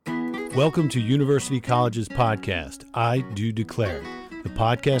Welcome to University College's podcast, I Do Declare, the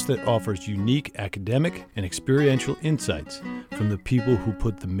podcast that offers unique academic and experiential insights from the people who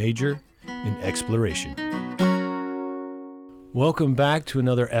put the major in exploration. Welcome back to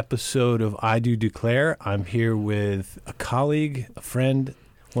another episode of I Do Declare. I'm here with a colleague, a friend,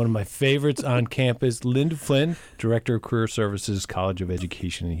 one of my favorites on campus, Linda Flynn, Director of Career Services, College of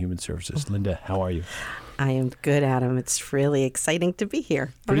Education and Human Services. Linda, how are you? I am good, Adam. It's really exciting to be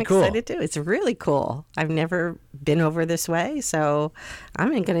here. Pretty I'm cool. excited too. It's really cool. I've never been over this way, so I'm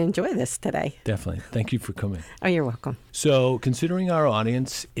going to enjoy this today. Definitely. Thank you for coming. Oh, you're welcome. So, considering our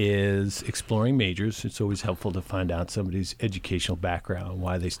audience is exploring majors, it's always helpful to find out somebody's educational background,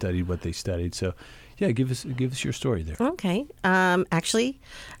 why they studied what they studied. So, yeah, give us your story there. Okay. Actually,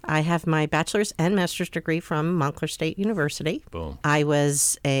 I have my bachelor's and master's degree from Montclair State University. Boom. I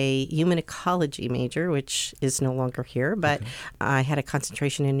was a human ecology major, which is no longer here, but I had a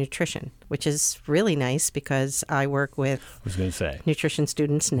concentration in nutrition, which is really nice because I work with nutrition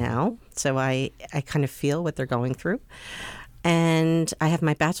students now, so I kind of feel what they're going through. And I have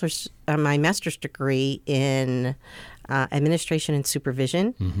my master's degree in administration and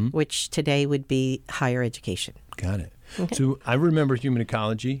supervision, which today would be higher education. Got it. Okay. So I remember human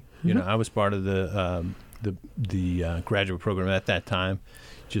ecology. You know, I was part of the graduate program at that time,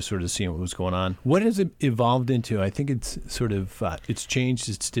 just sort of seeing what was going on. What has it evolved into? I think it's sort of it's changed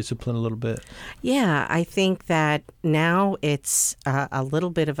its discipline a little bit. Yeah, I think that now it's a little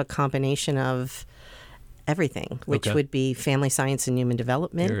bit of a combination of everything, which would be family science and human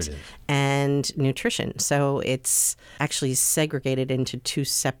development and nutrition. So it's actually segregated into two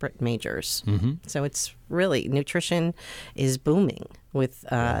separate majors. So it's really, nutrition is booming with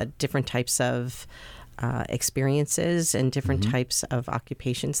different types of experiences and different types of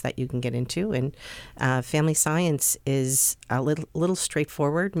occupations that you can get into. And family science is a little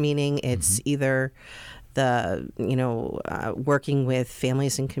straightforward, meaning it's either working with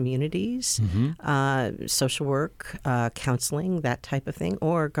families and communities, social work, counseling, that type of thing,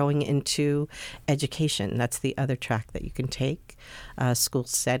 or going into education. That's the other track that you can take. School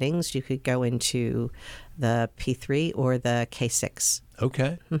settings, you could go into the P3 or the K6.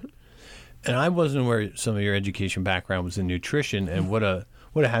 Okay. And I wasn't aware some of your education background was in nutrition, and what a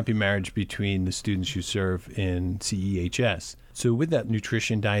happy marriage between the students you serve in CEHS. So with that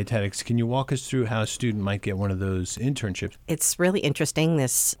nutrition dietetics, can you walk us through how a student might get one of those internships? It's really interesting.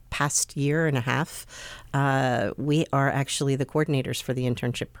 This past year and a half, we are actually the coordinators for the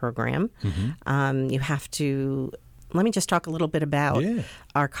internship program. You have to... Let me just talk a little bit about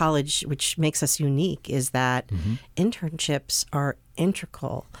our college, which makes us unique, is that internships are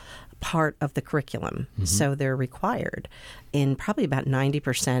integral part of the curriculum. So they're required in probably about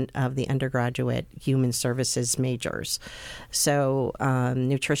 90% of the undergraduate human services majors. So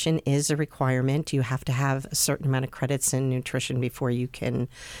nutrition is a requirement. You have to have a certain amount of credits in nutrition before you can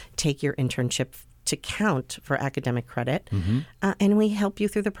take your internship to count for academic credit. And we help you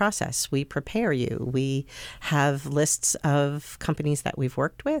through the process. We prepare you. We have lists of companies that we've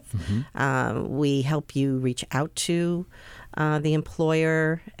worked with. We help you reach out to the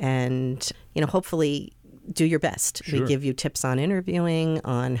employer and, hopefully do your best. Sure. We give you tips on interviewing,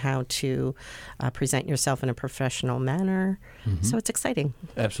 on how to present yourself in a professional manner. So it's exciting.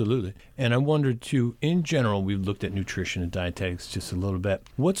 Absolutely. And I wondered, too, in general, we've looked at nutrition and dietetics just a little bit.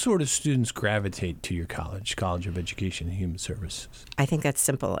 What sort of students gravitate to your College of Education and Human Services? I think that's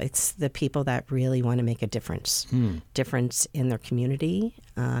simple. It's the people that really want to make a difference. Difference in their community.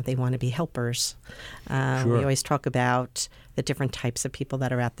 They want to be helpers. We always talk about the different types of people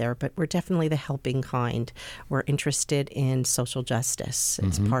that are out there, but we're definitely the helping kind. We're interested in social justice.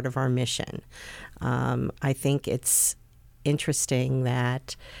 It's part of our mission. I think it's interesting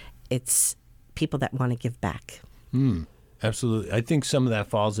that it's people that want to give back. Absolutely. I think some of that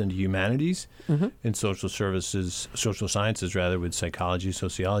falls into humanities and social sciences rather, with psychology,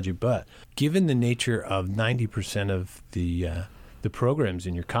 sociology. But given the nature of 90% of the programs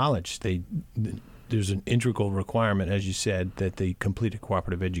in your college, there's an integral requirement, as you said, that they complete a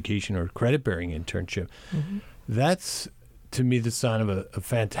cooperative education or credit-bearing internship. That's, to me, the sign of a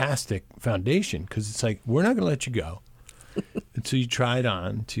fantastic foundation, because it's like, we're not going to let you go until you try it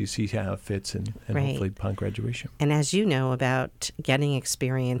on to see how it fits and hopefully upon graduation. And as you know about getting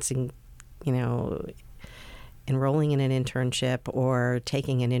experience and, enrolling in an internship or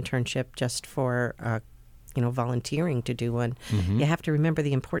taking an internship just for, volunteering to do one, you have to remember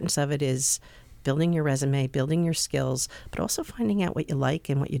the importance of it is building your resume, building your skills, but also finding out what you like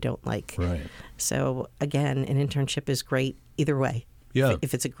and what you don't like. Right. So again, an internship is great either way. Yeah.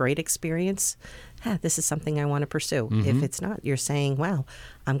 If it's a great experience, this is something I want to pursue. If it's not, you're saying, wow,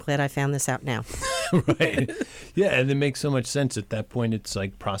 I'm glad I found this out now. Right. Yeah, and it makes so much sense. At that point, it's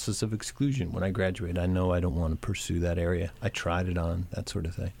like process of exclusion. When I graduate, I know I don't want to pursue that area. I tried it on, that sort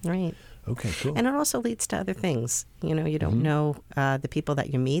of thing. Right. Okay, cool. And it also leads to other things. You know, you don't know the people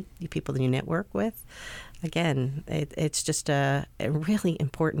that you meet, the people that you network with. Again, it's just a really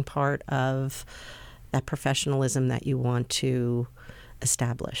important part of that professionalism that you want to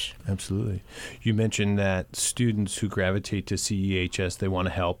establish. Absolutely. You mentioned that students who gravitate to CEHS, they want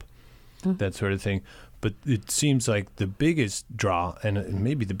to help, that sort of thing. But it seems like the biggest draw, and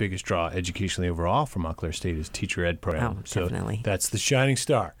maybe the biggest draw educationally overall from Eau State, is teacher ed program. Oh, definitely. So that's the shining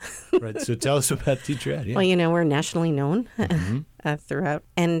star, right? So tell us about teacher ed. Yeah. Well, you know, we're nationally known throughout.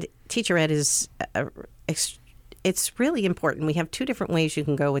 And teacher ed is, it's really important. We have two different ways you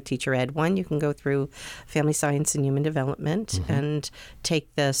can go with teacher ed. One, you can go through family science and human development and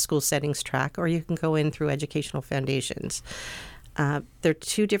take the school settings track, or you can go in through educational foundations. They're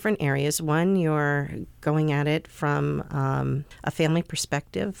two different areas. One, you're going at it from a family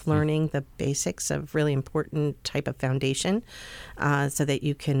perspective, learning the basics of really important type of foundation so that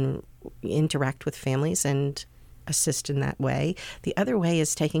you can interact with families and assist in that way. The other way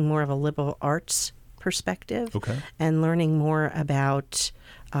is taking more of a liberal arts perspective and learning more about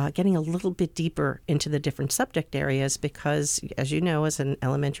getting a little bit deeper into the different subject areas because, as you know, as an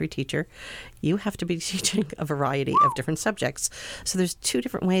elementary teacher, you have to be teaching a variety of different subjects. So there's two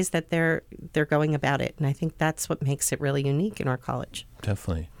different ways that they're going about it, and I think that's what makes it really unique in our college.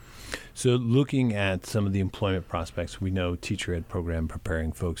 Definitely. So looking at some of the employment prospects, we know teacher ed program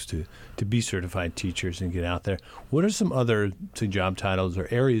preparing folks to be certified teachers and get out there. What are some other job titles or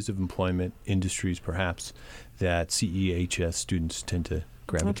areas of employment, industries perhaps, that CEHS students tend to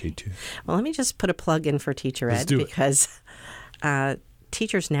gravitate to? Well, let me just put a plug in for teacher ed because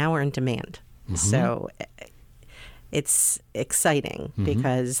teachers now are in demand. So it's exciting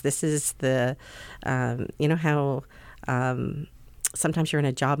because this is the, you know how sometimes you're in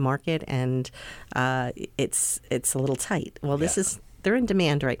a job market and it's a little tight. Well, they're in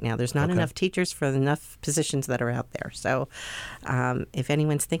demand right now. There's not enough teachers for enough positions that are out there. So if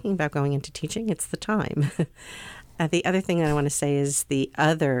anyone's thinking about going into teaching, it's the time. The other thing I want to say is the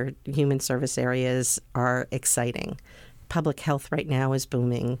other human service areas are exciting. Public health right now is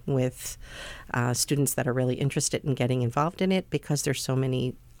booming with students that are really interested in getting involved in it because there's so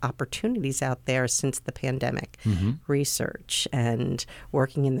many opportunities out there since the pandemic. Research and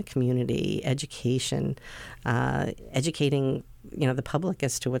working in the community, education, educating the public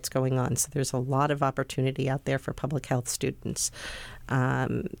as to what's going on. So there's a lot of opportunity out there for public health students.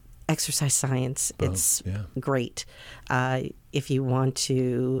 Exercise science, it's great. If you want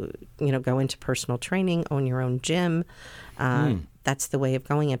to, go into personal training, own your own gym, that's the way of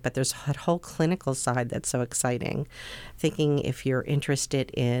going it. But there's that whole clinical side that's so exciting. Thinking if you're interested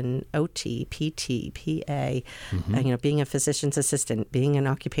in OT, PT, PA, being a physician's assistant, being an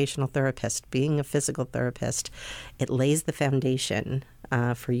occupational therapist, being a physical therapist, it lays the foundation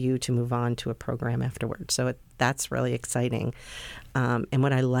for you to move on to a program afterwards. So that's really exciting. And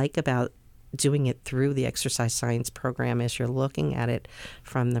what I like about doing it through the exercise science program is you're looking at it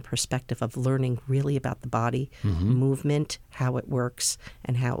from the perspective of learning really about the body, movement, how it works,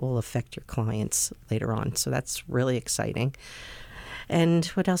 and how it will affect your clients later on. So that's really exciting. And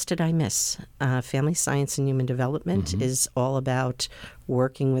what else did I miss? Family science and human development is all about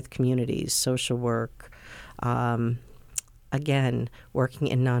working with communities, social work, again, working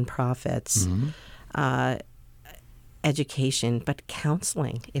in nonprofits, education, but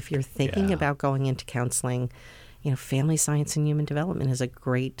counseling. If you're thinking about going into counseling, family science and human development is a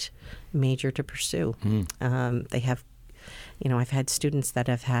great major to pursue. They have, I've had students that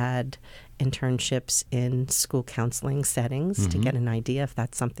have had internships in school counseling settings to get an idea if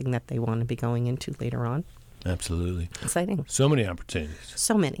that's something that they want to be going into later on. Absolutely. Exciting. So many opportunities.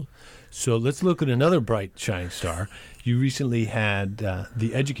 So many. So let's look at another bright shining star. You recently had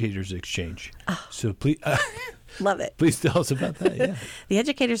the Educators Exchange. So please... Love it. Please tell us about that. Yeah. The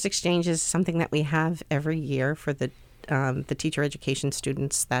Educators Exchange is something that we have every year for the teacher education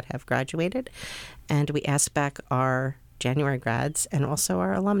students that have graduated. And we ask back our January grads and also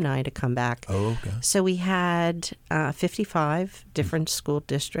our alumni to come back. Oh, okay. So we had 55 different school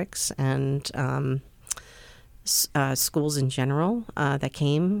districts and schools in general that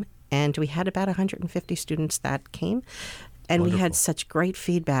came. And we had about 150 students that came. And Wonderful. We had such great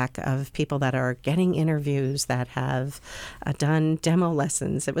feedback of people that are getting interviews, that have done demo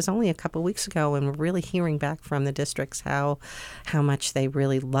lessons. It was only a couple weeks ago, and we're really hearing back from the districts how much they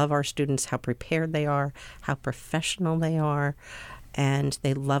really love our students, how prepared they are, how professional they are. and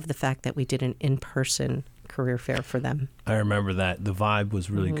they loved the fact that we did an in-person career fair for them. I remember that. The vibe was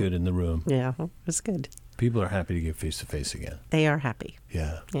really good in the room. Yeah, it was good. People are happy to get face-to-face again. They are happy.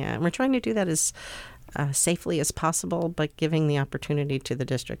 Yeah. Yeah, and we're trying to do that as safely as possible, but giving the opportunity to the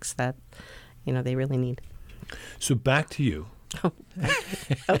districts that, they really need. So back to you.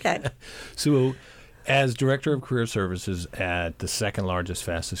 Okay. So as Director of Career Services at the second largest,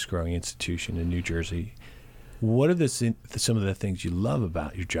 fastest growing institution in New Jersey, what are some of the things you love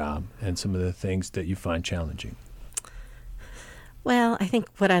about your job and some of the things that you find challenging? Well, I think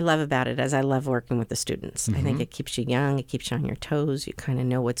what I love about it is I love working with the students. I think it keeps you young. It keeps you on your toes. You kind of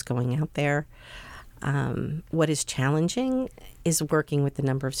know what's going out there. What is challenging is working with the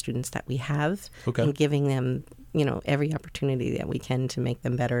number of students that we have and giving them, every opportunity that we can to make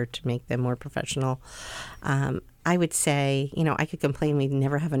them better, to make them more professional. I would say, I could complain we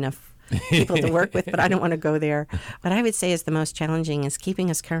never have enough people to work with, but I don't want to go there. What I would say is the most challenging is keeping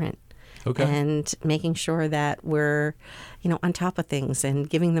us current. And making sure that we're, on top of things and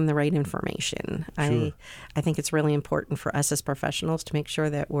giving them the right information. Sure. I think it's really important for us as professionals to make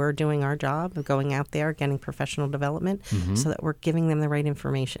sure that we're doing our job of going out there, getting professional development, so that we're giving them the right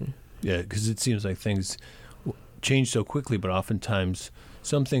information. Yeah, because it seems like things change so quickly, but oftentimes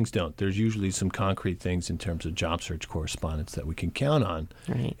some things don't. There's usually some concrete things in terms of job search correspondence that we can count on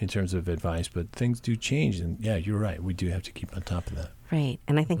in terms of advice, but things do change. And yeah, you're right. We do have to keep on top of that. Right.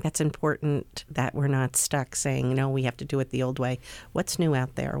 And I think that's important that we're not stuck saying, no, we have to do it the old way. What's new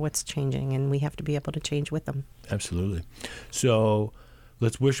out there? What's changing? And we have to be able to change with them. Absolutely. So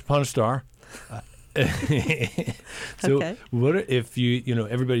let's wish upon a star. What if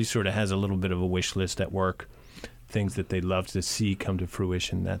everybody sort of has a little bit of a wish list at work, things that they'd love to see come to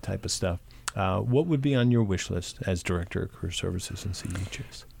fruition, that type of stuff. What would be on your wish list as Director of Career Services and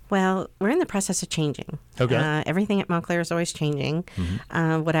CEHS? Well, we're in the process of changing. Okay. Everything at Montclair is always changing.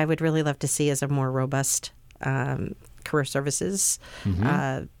 What I would really love to see is a more robust career services.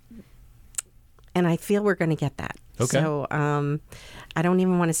 And I feel we're going to get that. Okay. So I don't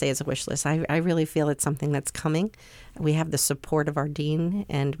even want to say it's a wish list. I really feel it's something that's coming. We have the support of our dean,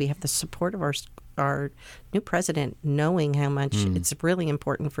 and we have the support of our new president, knowing how much it's really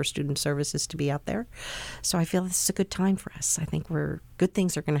important for student services to be out there. So I feel this is a good time for us. I think good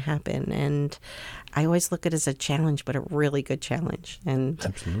things are going to happen. And I always look at it as a challenge, but a really good challenge. And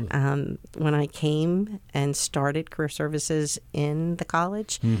absolutely. When I came and started career services in the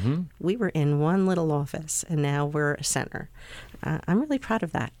college, we were in one little office, and now we're a center. I'm really proud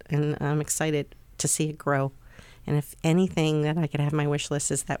of that, and I'm excited to see it grow. And if anything that I could have my wish list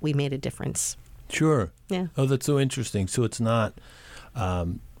is that we made a difference. Sure. Yeah. Oh, that's so interesting. So it's not,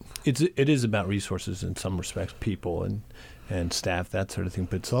 it is about resources in some respects, people and staff, that sort of thing,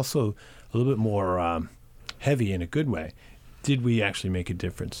 but it's also a little bit more heavy in a good way. Did we actually make a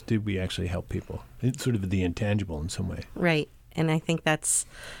difference? Did we actually help people? It's sort of the intangible in some way. Right. And I think that's,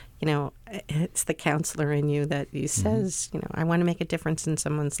 it's the counselor in you that says, I want to make a difference in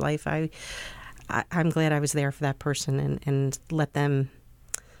someone's life. I'm glad I was there for that person and let them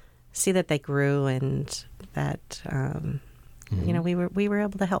see that they grew and that, we were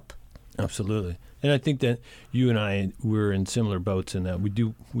able to help. Absolutely. And I think that you and I, we're in similar boats in that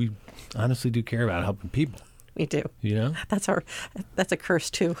we honestly do care about helping people. We do. That's a curse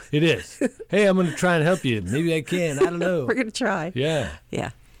too. It is. Hey, I'm going to try and help you. Maybe I can. I don't know. We're going to try. Yeah.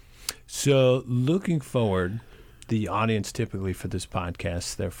 Yeah. So looking forward, the audience typically for this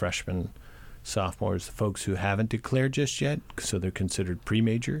podcast, they're freshmen, sophomores, folks who haven't declared just yet, so they're considered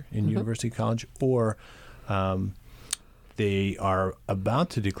pre-major in university college, or they are about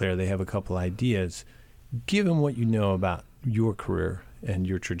to declare. They have a couple ideas. Given what you know about your career and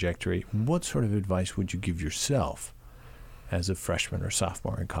your trajectory, what sort of advice would you give yourself as a freshman or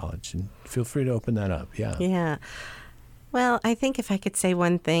sophomore in college? And feel free to open that up. Yeah. Yeah. Well, I think if I could say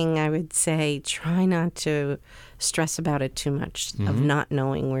one thing, I would say try not to stress about it too much, of not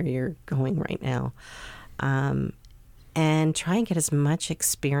knowing where you're going right now. And try and get as much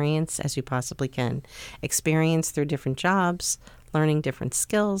experience as you possibly can. Experience through different jobs, learning different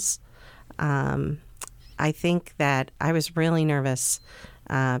skills. I think that I was really nervous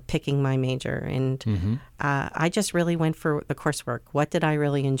picking my major, and I just really went for the coursework. What did I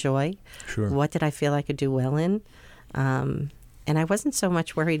really enjoy? Sure. What did I feel I could do well in? And I wasn't so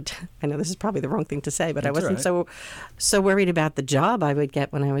much worried. I know this is probably the wrong thing to say, but I wasn't so worried about the job I would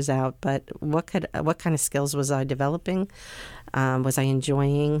get when I was out. But what kind of skills was I developing? Was I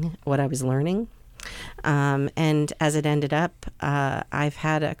enjoying what I was learning? And as it ended up, I've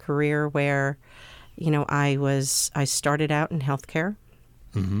had a career where, I started out in healthcare.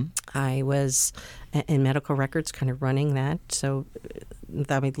 Mm-hmm. I was in medical records, kind of running that. So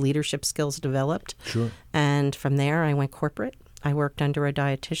that made leadership skills developed. Sure. And from there, I went corporate. I worked under a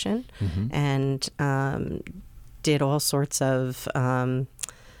dietitian and did all sorts of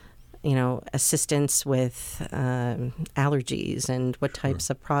assistance with allergies and what types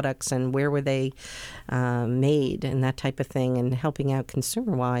of products and where were they made and that type of thing, and helping out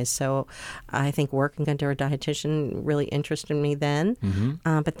consumer-wise. So I think working under a dietitian really interested me then.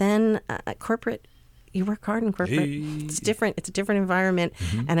 But then corporate, you work hard in corporate. Hey. It's different. It's a different environment.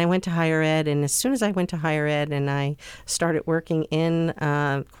 And I went to higher ed. And as soon as I went to higher ed and I started working in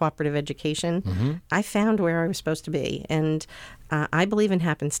cooperative education, I found where I was supposed to be. And I believe in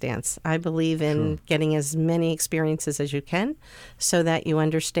happenstance. I believe in getting as many experiences as you can so that you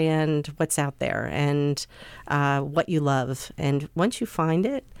understand what's out there and what you love. And once you find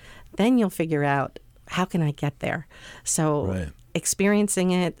it, then you'll figure out, how can I get there? So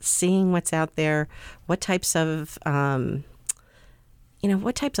experiencing it, seeing what's out there, what types of,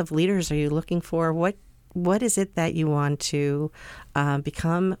 what types of leaders are you looking for? What is it that you want to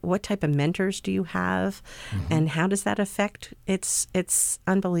become? What type of mentors do you have? And how does that affect? It's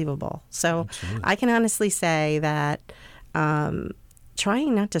unbelievable. So I can honestly say that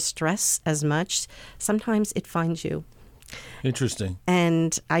trying not to stress as much, sometimes it finds you. Interesting.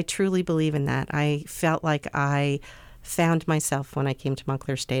 And I truly believe in that. I felt like I found myself when I came to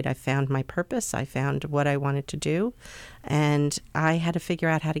Montclair State. I found my purpose. I found what I wanted to do. And I had to figure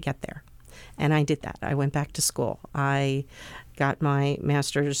out how to get there. And I did that. I went back to school. I got my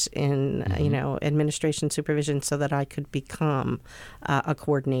master's in, administration supervision so that I could become a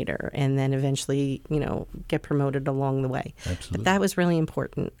coordinator and then eventually, get promoted along the way. Absolutely. But that was really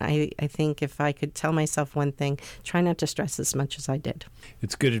important. I think if I could tell myself one thing, try not to stress as much as I did.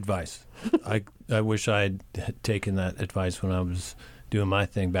 It's good advice. I wish I had taken that advice when I was doing my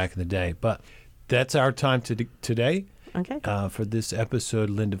thing back in the day. But that's our time today. Okay. For this episode,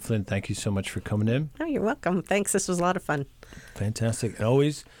 Linda Flynn, thank you so much for coming in. Oh, you're welcome. Thanks. This was a lot of fun. Fantastic. And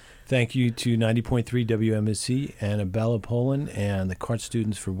always, thank you to 90.3 WMSC, Annabella Poland, and the CART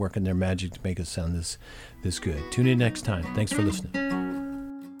students for working their magic to make us sound this good. Tune in next time. Thanks for listening.